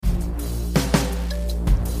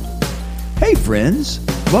Hey friends,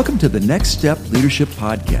 welcome to the Next Step Leadership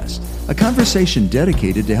Podcast, a conversation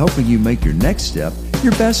dedicated to helping you make your next step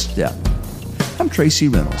your best step. I'm Tracy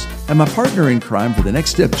Reynolds, and my partner in crime for the Next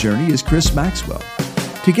Step journey is Chris Maxwell.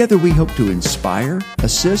 Together we hope to inspire,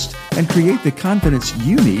 assist, and create the confidence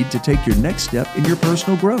you need to take your next step in your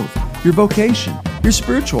personal growth, your vocation, your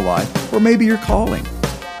spiritual life, or maybe your calling.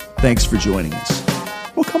 Thanks for joining us.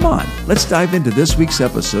 Well, come on, let's dive into this week's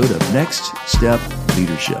episode of Next Step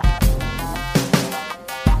Leadership.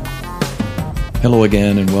 Hello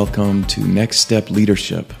again, and welcome to Next Step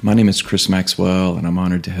Leadership. My name is Chris Maxwell, and I'm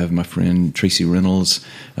honored to have my friend Tracy Reynolds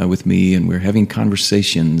with me, and we're having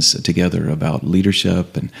conversations together about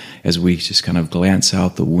leadership, and as we just kind of glance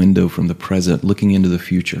out the window from the present, looking into the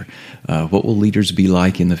future. What will leaders be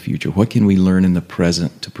like in the future? What can we learn in the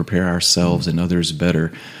present to prepare ourselves and others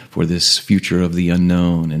better for this future of the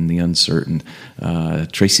unknown and the uncertain?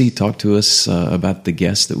 Tracy, talk to us about the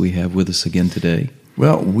guest that we have with us again today.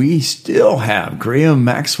 Well, we still have Graham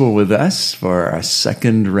Maxwell with us for our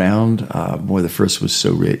second round. Boy, the first was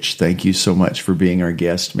so rich. Thank you so much for being our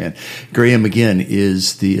guest, man. Graham, again,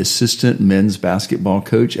 is the assistant men's basketball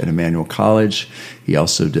coach at Emmanuel College. He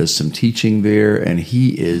also does some teaching there, and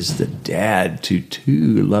he is the dad to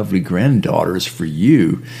two lovely granddaughters for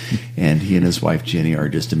you. And he and his wife, Jenny, are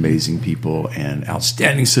just amazing people and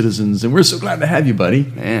outstanding citizens, and we're so glad to have you, buddy.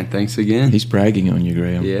 Man, thanks again. He's bragging on you,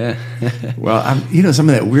 Graham. Yeah. Well, some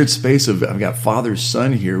of that weird space of I've got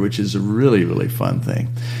father-son here, which is a really, really fun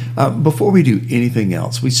thing. Before we do anything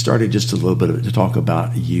else, we started just a little bit to talk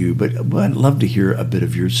about you, but I'd love to hear a bit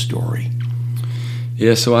of your story.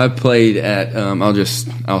 Yeah, so I played at.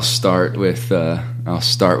 I'll start with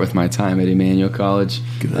my time at Emmanuel College.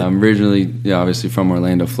 Originally, obviously from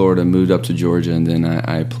Orlando, Florida, moved up to Georgia, and then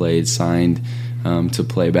I signed to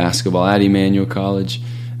play basketball at Emmanuel College.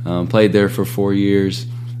 Played there for 4 years.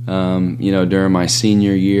 During my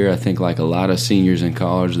senior year, I think like a lot of seniors in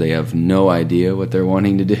college, they have no idea what they're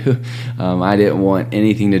wanting to do. I didn't want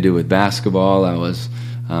anything to do with basketball. I was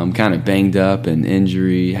kind of banged up and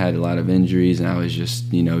had a lot of injuries, and I was just,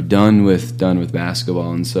 done with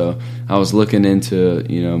basketball. And so I was looking into,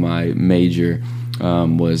 my major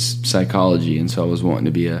was psychology, and so I was wanting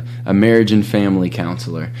to be a marriage and family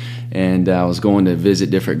counselor. And I was going to visit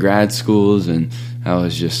different grad schools, and I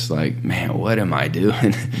was just like, man, what am I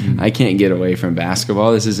doing? I can't get away from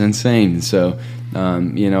basketball. This is insane. And so,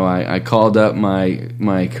 I called up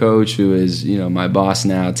my coach, who is, my boss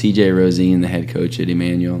now, TJ Rosine, the head coach at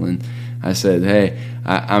Emmanuel, and I said, hey,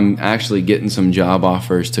 I'm actually getting some job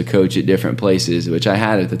offers to coach at different places, which I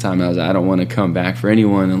had at the time. I was like, I don't want to come back for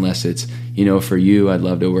anyone unless it's, for you. I'd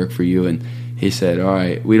love to work for you. And he said, all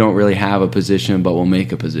right, we don't really have a position, but we'll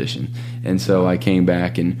make a position. And so I came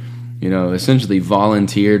back and, essentially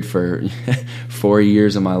volunteered for 4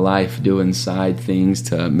 years of my life doing side things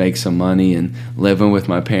to make some money and living with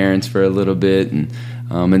my parents for a little bit, and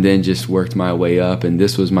then just worked my way up. And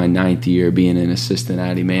this was my 9th year being an assistant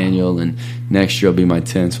at Emmanuel, and next year will be my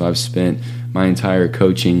 10th. So I've spent my entire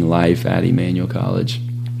coaching life at Emmanuel College.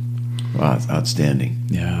 Wow, that's outstanding.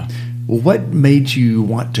 Yeah. Well, what made you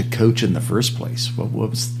want to coach in the first place? What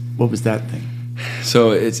was that thing? So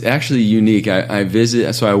it's actually unique. I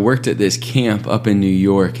worked at this camp up in New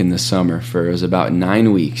York in the summer it was about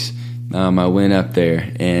 9 weeks. I went up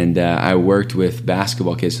there and I worked with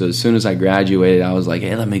basketball kids. So as soon as I graduated, I was like,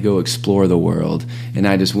 hey, let me go explore the world. And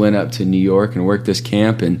I just went up to New York and worked this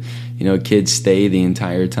camp, and kids stay the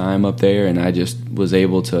entire time up there, and I just was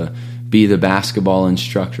able to be the basketball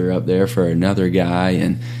instructor up there for another guy,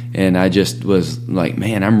 and I just was like,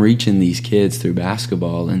 man, I'm reaching these kids through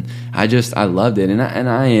basketball, and I loved it, and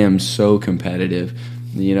I am so competitive.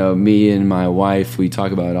 Me and my wife, we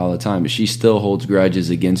talk about it all the time, but she still holds grudges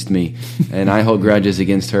against me, and I hold grudges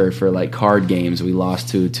against her for like card games we lost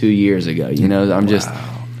to 2 years ago.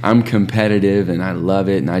 I'm competitive, and I love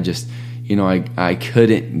it, and I just, I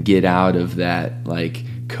couldn't get out of that like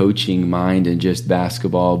coaching mind and just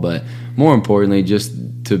basketball, but more importantly, just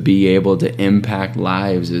to be able to impact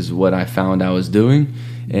lives is what I found I was doing.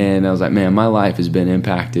 And I was like, man, my life has been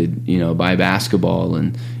impacted, by basketball,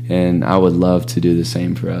 and I would love to do the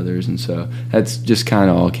same for others. And so that's just kind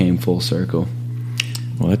of all came full circle.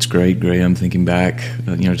 Well, that's great, Graham. Thinking back,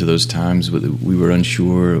 to those times we were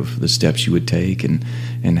unsure of the steps you would take, and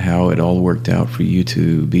how it all worked out for you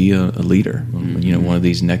to be a leader. Mm-hmm. One of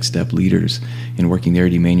these next step leaders, and working there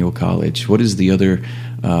at Emmanuel College. What is the other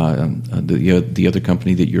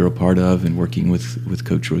company that you're a part of, and working with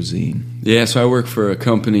Coach Rosine? Yeah, so I work for a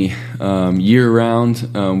company year round.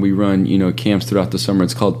 We run camps throughout the summer.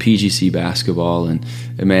 It's called PGC Basketball, and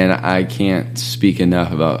man, I can't speak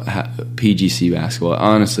enough about PGC Basketball.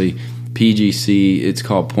 Honestly, PGC, it's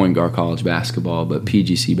called Point Guard College Basketball, but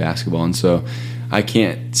PGC basketball. And so I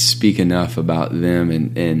can't speak enough about them,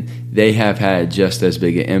 and they have had just as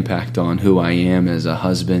big an impact on who I am as a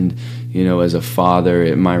husband, as a father,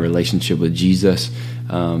 in my relationship with Jesus.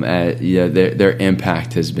 Their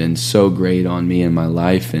impact has been so great on me in my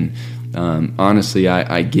life, and honestly,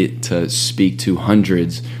 I get to speak to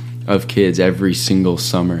hundreds of kids every single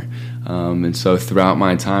summer. And so throughout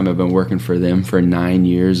my time, I've been working for them for 9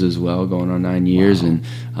 years as well, going on 9 years. Wow.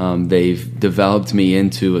 And they've developed me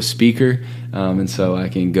into a speaker. And so I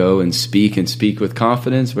can go and speak with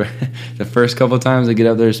confidence, where the first couple of times I get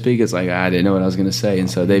up there to speak, it's like, I didn't know what I was going to say.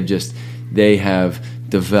 And so they have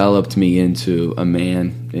developed me into a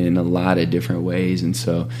man in a lot of different ways. And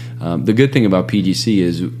so the good thing about PGC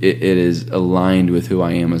is it is aligned with who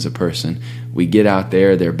I am as a person. We get out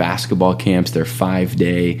there, they're basketball camps, they're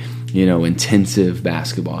 5-day, intensive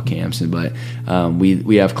basketball camps. But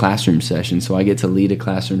we have classroom sessions, so I get to lead a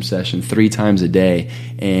classroom session 3 times a day.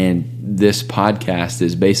 And this podcast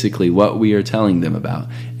is basically what we are telling them about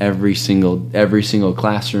every single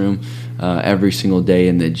classroom. Every single day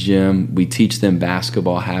in the gym, we teach them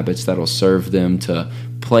basketball habits that'll serve them to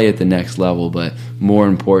play at the next level. But more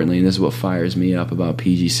importantly, and this is what fires me up about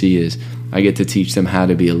PGC, is I get to teach them how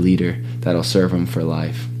to be a leader that'll serve them for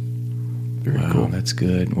life. Very cool. That's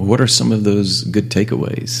good. Well, what are some of those good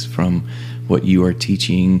takeaways from what you are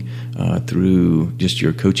teaching through just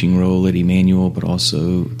your coaching role at Emmanuel, but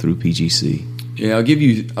also through PGC? Yeah, I'll give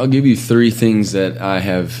you 3 things that I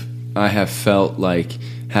have felt like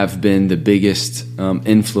have been the biggest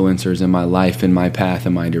influencers in my life, in my path,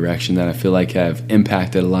 in my direction, that I feel like have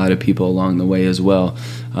impacted a lot of people along the way as well.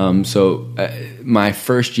 My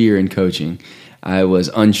first year in coaching, I was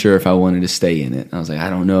unsure if I wanted to stay in it. I was like, I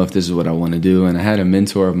don't know if this is what I want to do. And I had a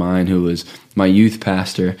mentor of mine who was my youth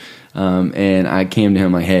pastor, and I came to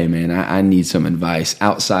him like, hey, man, I need some advice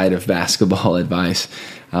outside of basketball advice.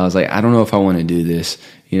 I was like, I don't know if I want to do this.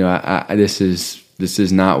 This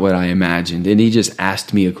is not what I imagined. And he just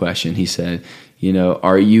asked me a question. He said,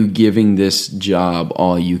 are you giving this job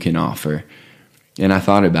all you can offer? And I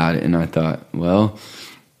thought about it, and I thought, well,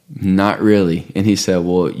 not really. And he said,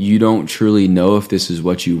 well, you don't truly know if this is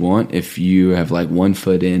what you want if you have like 1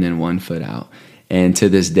 foot in and 1 foot out. And to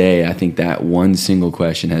this day, I think that one single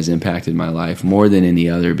question has impacted my life more than any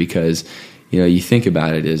other, because you think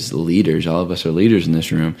about it as leaders. All of us are leaders in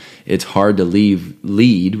this room. It's hard to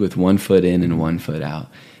lead with 1 foot in and 1 foot out.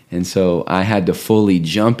 And so I had to fully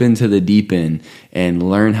jump into the deep end and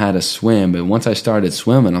learn how to swim. But once I started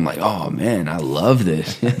swimming, I'm like, oh man, I love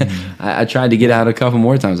this. I tried to get out a couple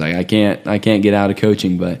more times. Like I can't get out of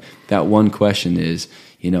coaching. But that one question is,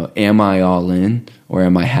 am I all in or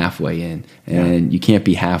am I halfway in? And you can't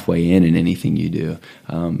be halfway in anything you do.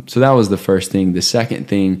 So that was the first thing. The second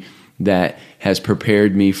thing that has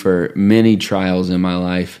prepared me for many trials in my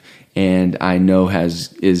life, and I know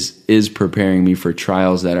is preparing me for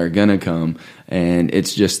trials that are gonna come. And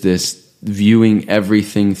it's just this viewing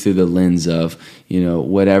everything through the lens of,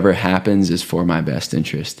 whatever happens is for my best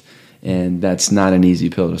interest. And that's not an easy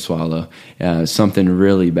pill to swallow. Something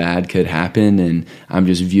really bad could happen, and I'm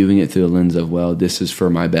just viewing it through the lens of, well, this is for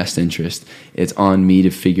my best interest. It's on me to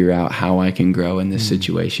figure out how I can grow in this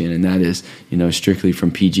situation. And that is, strictly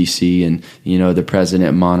from PGC and, the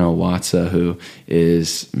president, Mano Watsa, who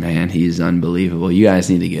is, man, he's unbelievable. You guys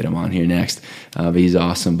need to get him on here next. But he's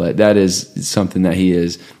awesome. But that is something that he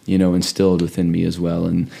is, instilled within me as well.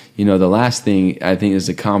 And, the last thing I think is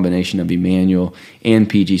the combination of Emmanuel and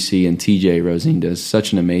PGC, and TJ Rosine does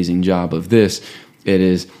such an amazing job of this. It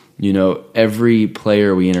is, every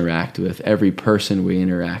player we interact with, every person we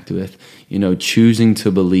interact with, choosing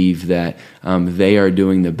to believe that they are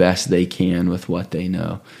doing the best they can with what they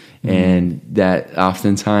know. And that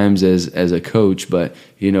oftentimes as a coach, but,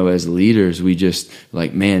 as leaders, we just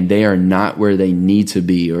like, man, they are not where they need to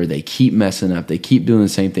be, or they keep messing up. They keep doing the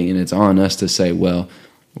same thing. And it's on us to say, well,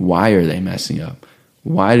 why are they messing up?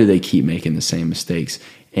 Why do they keep making the same mistakes?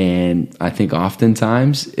 And I think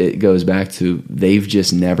oftentimes it goes back to they've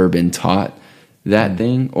just never been taught that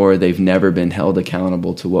thing, or they've never been held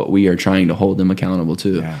accountable to what we are trying to hold them accountable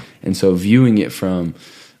to. Yeah. And so viewing it from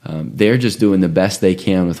they're just doing the best they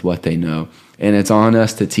can with what they know, and it's on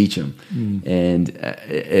us to teach them. And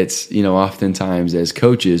it's, oftentimes as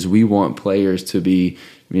coaches, we want players to be,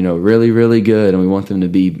 really, really good, and we want them to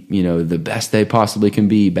be, the best they possibly can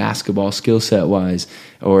be basketball skill set wise.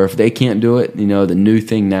 Or if they can't do it, the new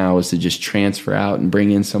thing now is to just transfer out and bring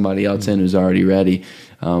in somebody else in who's already ready.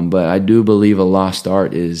 But I do believe a lost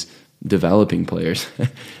art is developing players.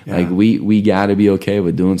 Like we got to be okay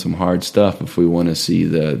with doing some hard stuff if we want to see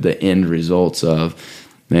the end results of,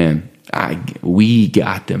 man, we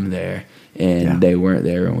got them there, and they weren't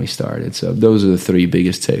there when we started. So those are the three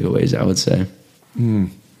biggest takeaways, I would say.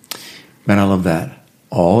 Man, I love that.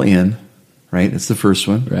 All in, right? That's the first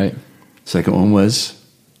one. Right. Second one was?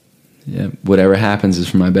 Whatever happens is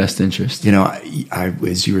for my best interest. I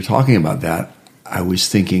as you were talking about that, I was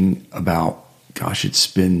thinking about, gosh, it's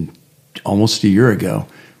been almost a year ago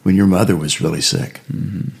when your mother was really sick.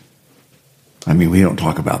 Mm-hmm. I mean, we don't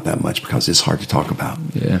talk about that much because it's hard to talk about.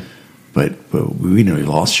 Yeah. But we nearly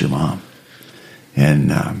lost your mom.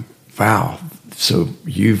 And wow. So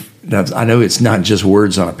I know it's not just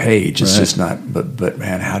words on a page. It's just not, but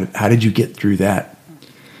man, how did you get through that?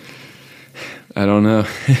 I don't know.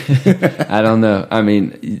 I don't know. I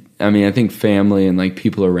mean, I think family and like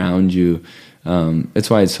people around you, it's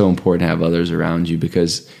why it's so important to have others around you,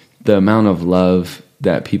 because the amount of love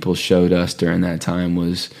that people showed us during that time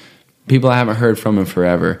was people I haven't heard from in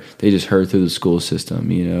forever. They just heard through the school system,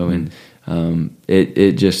 and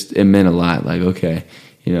it meant a lot. Like, okay,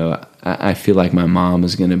 I feel like my mom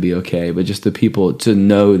is going to be okay, but just the people, to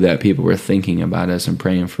know that people were thinking about us and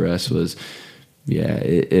praying for us was,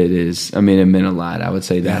 it is. I mean, it meant a lot. I would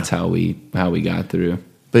say that's how we got through.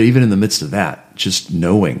 But even in the midst of that, just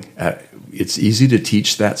knowing, it's easy to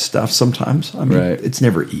teach that stuff sometimes. I mean, It's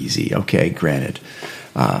never easy. Okay, granted.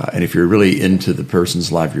 And if you're really into the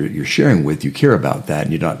person's life you're sharing with, you care about that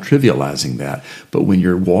and you're not trivializing that. But when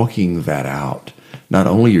you're walking that out, not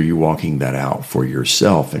only are you walking that out for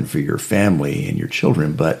yourself and for your family and your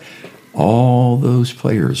children, but all those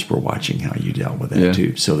players were watching how you dealt with that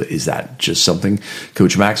too. So is that just something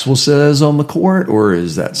Coach Maxwell says on the court, or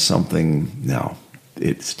is that something, no,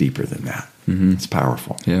 it's deeper than that. Mm-hmm. It's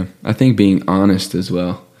powerful. Yeah. I think being honest as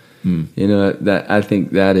well. That I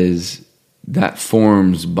think that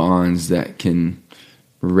forms bonds that can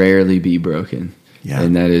rarely be broken. Yeah.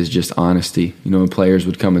 And that is just honesty. When players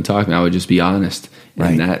would come and talk to me, I would just be honest.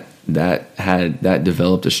 And that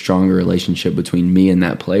developed a stronger relationship between me and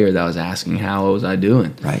that player that was asking how was I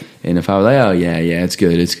doing. Right. And if I was like, oh yeah, it's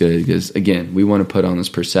good. Because again, we want to put on this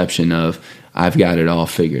perception of I've got it all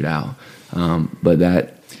figured out. But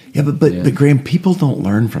Graham, people don't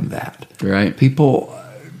learn from that. Right. People,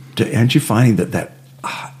 aren't you finding that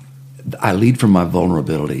I lead from my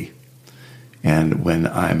vulnerability? And when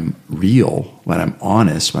I'm real, when I'm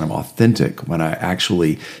honest, when I'm authentic, when I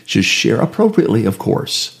actually just share appropriately, of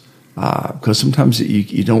course, because sometimes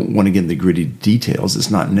you don't want to get into the gritty details.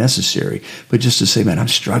 It's not necessary. But just to say, man, I'm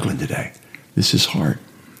struggling today. This is hard.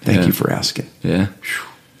 Thank you for asking. Yeah. Whew.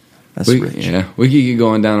 That's rich. Yeah, we could get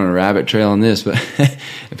going down on a rabbit trail on this, but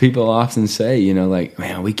people often say,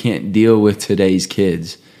 man, we can't deal with today's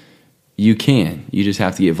kids. You can. You just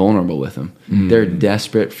have to get vulnerable with them. Mm. They're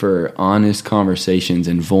desperate for honest conversations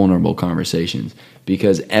and vulnerable conversations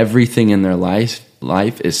because everything in their life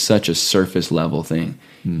is such a surface level thing.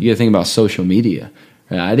 Mm. You got to think about social media.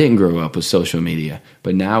 I didn't grow up with social media,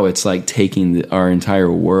 but now it's like taking our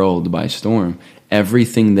entire world by storm.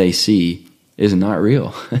 Everything they see is not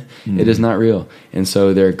real. It is not real. And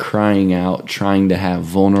so they're crying out, trying to have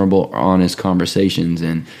vulnerable, honest conversations.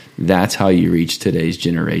 And that's how you reach today's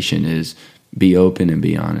generation is be open and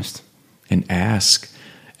be honest. And ask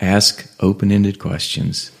open-ended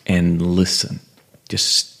questions and listen.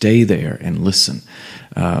 Just stay there and listen.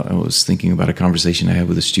 I was thinking about a conversation I had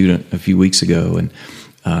with a student a few weeks ago,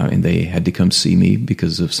 and they had to come see me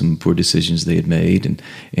because of some poor decisions they had made.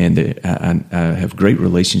 And I have great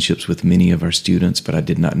relationships with many of our students, but I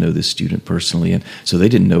did not know this student personally, and so they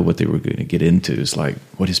didn't know what they were going to get into. It's like,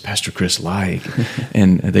 what is Pastor Chris like?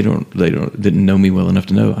 And they didn't know me well enough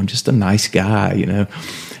to know I'm just a nice guy,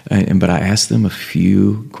 But I asked them a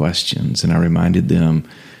few questions, and I reminded them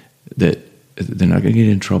that they're not going to get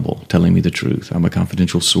in trouble telling me the truth. I'm a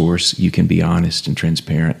confidential source. You can be honest and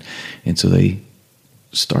transparent. And so they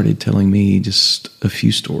started telling me just a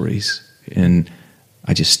few stories, and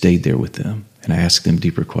I just stayed there with them, and I asked them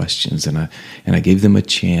deeper questions, and I gave them a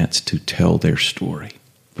chance to tell their story.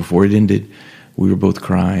 Before it ended, we were both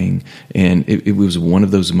crying, and it was one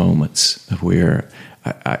of those moments where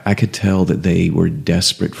I could tell that they were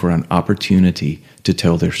desperate for an opportunity to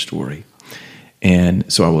tell their story.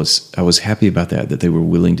 And so I was happy about that they were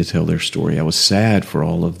willing to tell their story. I was sad for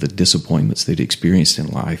all of the disappointments they'd experienced in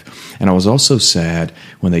life. And I was also sad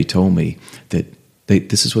when they told me that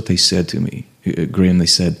this is what they said to me. Graham, they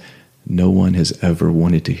said, no one has ever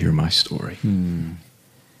wanted to hear my story.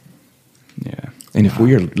 Yeah. And if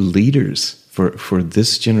we are leaders for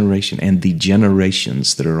this generation and the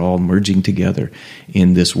generations that are all merging together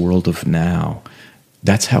in this world of now,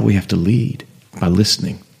 that's how we have to lead, by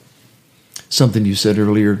listening. Something you said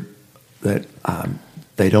earlier, that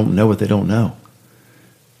they don't know what they don't know.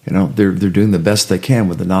 They're doing the best they can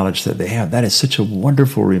with the knowledge that they have. That is such a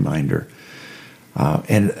wonderful reminder.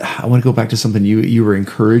 And I want to go back to something you were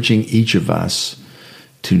encouraging each of us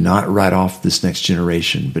to not write off this next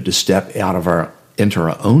generation, but to step into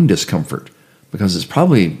our own discomfort, because it's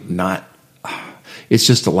probably not. It's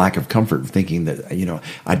just a lack of comfort thinking that,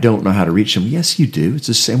 I don't know how to reach them. Yes, you do. It's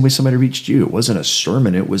the same way somebody reached you. It wasn't a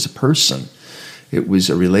sermon. It was a person. It was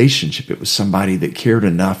a relationship. It was somebody that cared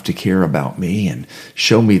enough to care about me and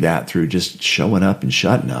show me that through just showing up and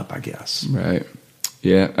shutting up, I guess. Right.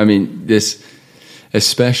 Yeah. I mean, this,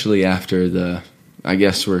 especially after I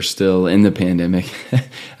guess we're still in the pandemic.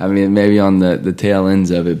 I mean, maybe on the tail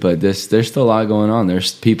ends of it, but there's still a lot going on.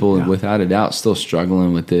 There's people without a doubt still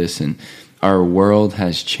struggling with this, and our world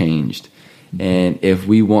has changed. And if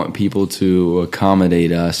we want people to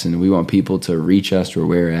accommodate us and we want people to reach us where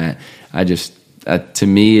we're at, to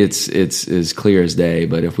me, it's as clear as day.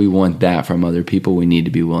 But if we want that from other people, we need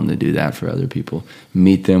to be willing to do that for other people.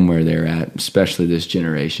 Meet them where they're at, especially this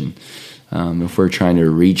generation. If we're trying to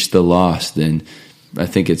reach the lost, then I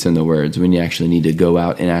think it's in the words. We actually need to go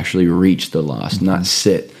out and actually reach the lost, not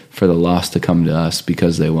sit for the lost to come to us,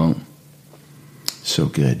 because they won't. So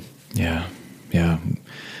good. Yeah.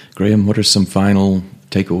 Graham, what are some final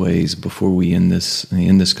takeaways before we end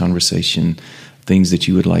this conversation? Things that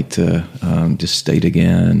you would like to just state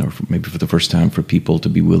again, or maybe for the first time, for people to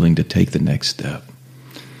be willing to take the next step?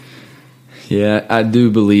 Yeah, I do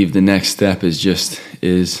believe the next step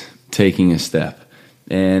is taking a step.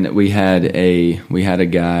 And we had a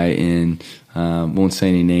guy in, won't say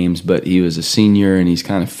any names, but he was a senior and he's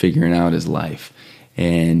kind of figuring out his life.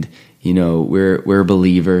 And we're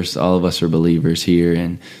believers. All of us are believers here.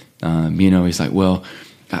 And he's like, well,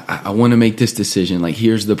 I want to make this decision. Like,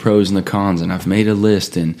 here's the pros and the cons, and I've made a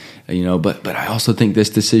list. And but I also think this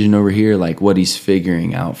decision over here, like what he's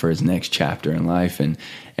figuring out for his next chapter in life. And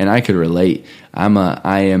I could relate.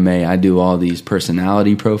 I do all these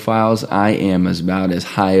personality profiles. I am about as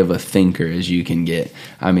high of a thinker as you can get.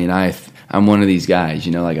 I mean, I'm one of these guys,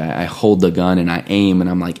 like I hold the gun and I aim, and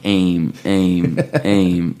I'm like, aim, aim,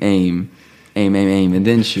 aim, aim, aim, aim, aim, and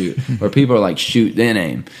then shoot. Or people are like, shoot, then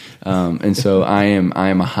aim. And so I am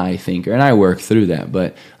a high thinker, and I work through that,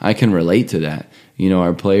 but I can relate to that.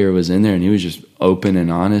 Our player was in there and he was just open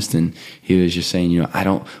and honest, and he was just saying,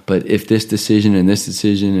 but if this decision and this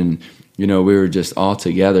decision, and, we were just all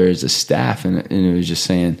together as a staff, and it was just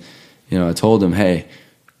saying, I told him, hey,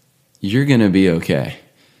 you're going to be okay.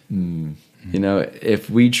 If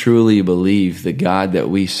we truly believe the God that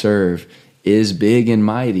we serve is big and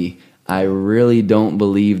mighty, I really don't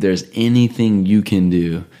believe there's anything you can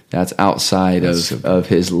do that's outside of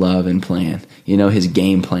his love and plan, his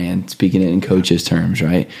game plan, speaking it in coach's terms,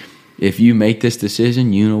 right? If you make this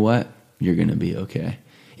decision, you know what? You're going to be okay.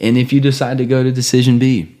 And if you decide to go to decision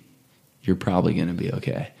B, you're probably going to be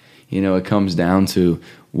okay. It comes down to,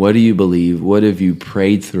 what do you believe? What have you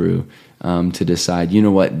prayed through to decide,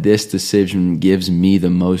 what, this decision gives me the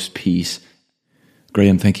most peace.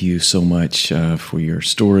 Graham, thank you so much for your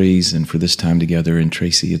stories and for this time together. And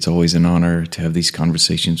Tracy, it's always an honor to have these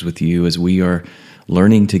conversations with you as we are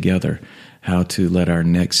learning together how to let our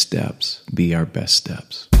next steps be our best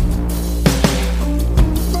steps.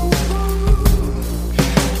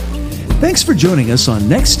 Thanks for joining us on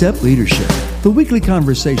Next Step Leadership, the weekly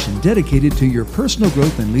conversation dedicated to your personal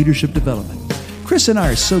growth and leadership development. Chris and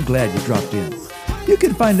I are so glad you dropped in. You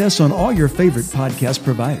can find us on all your favorite podcast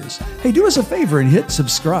providers. Hey, do us a favor and hit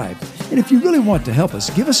subscribe. And if you really want to help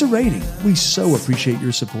us, give us a rating. We so appreciate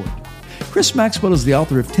your support. Chris Maxwell is the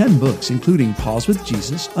author of 10 books, including Pause with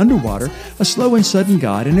Jesus, Underwater, A Slow and Sudden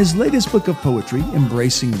God, and his latest book of poetry,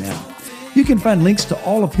 Embracing Now. You can find links to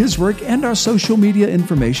all of his work and our social media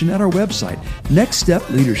information at our website,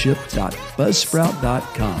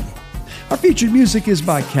 nextstepleadership.buzzsprout.com. Our featured music is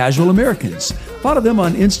by Casual Americans. Follow them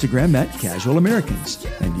on Instagram at Casual Americans,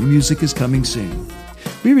 and new music is coming soon.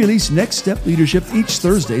 We release Next Step Leadership each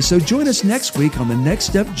Thursday, so join us next week on the Next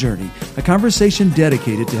Step Journey, a conversation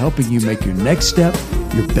dedicated to helping you make your next step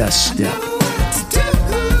your best step.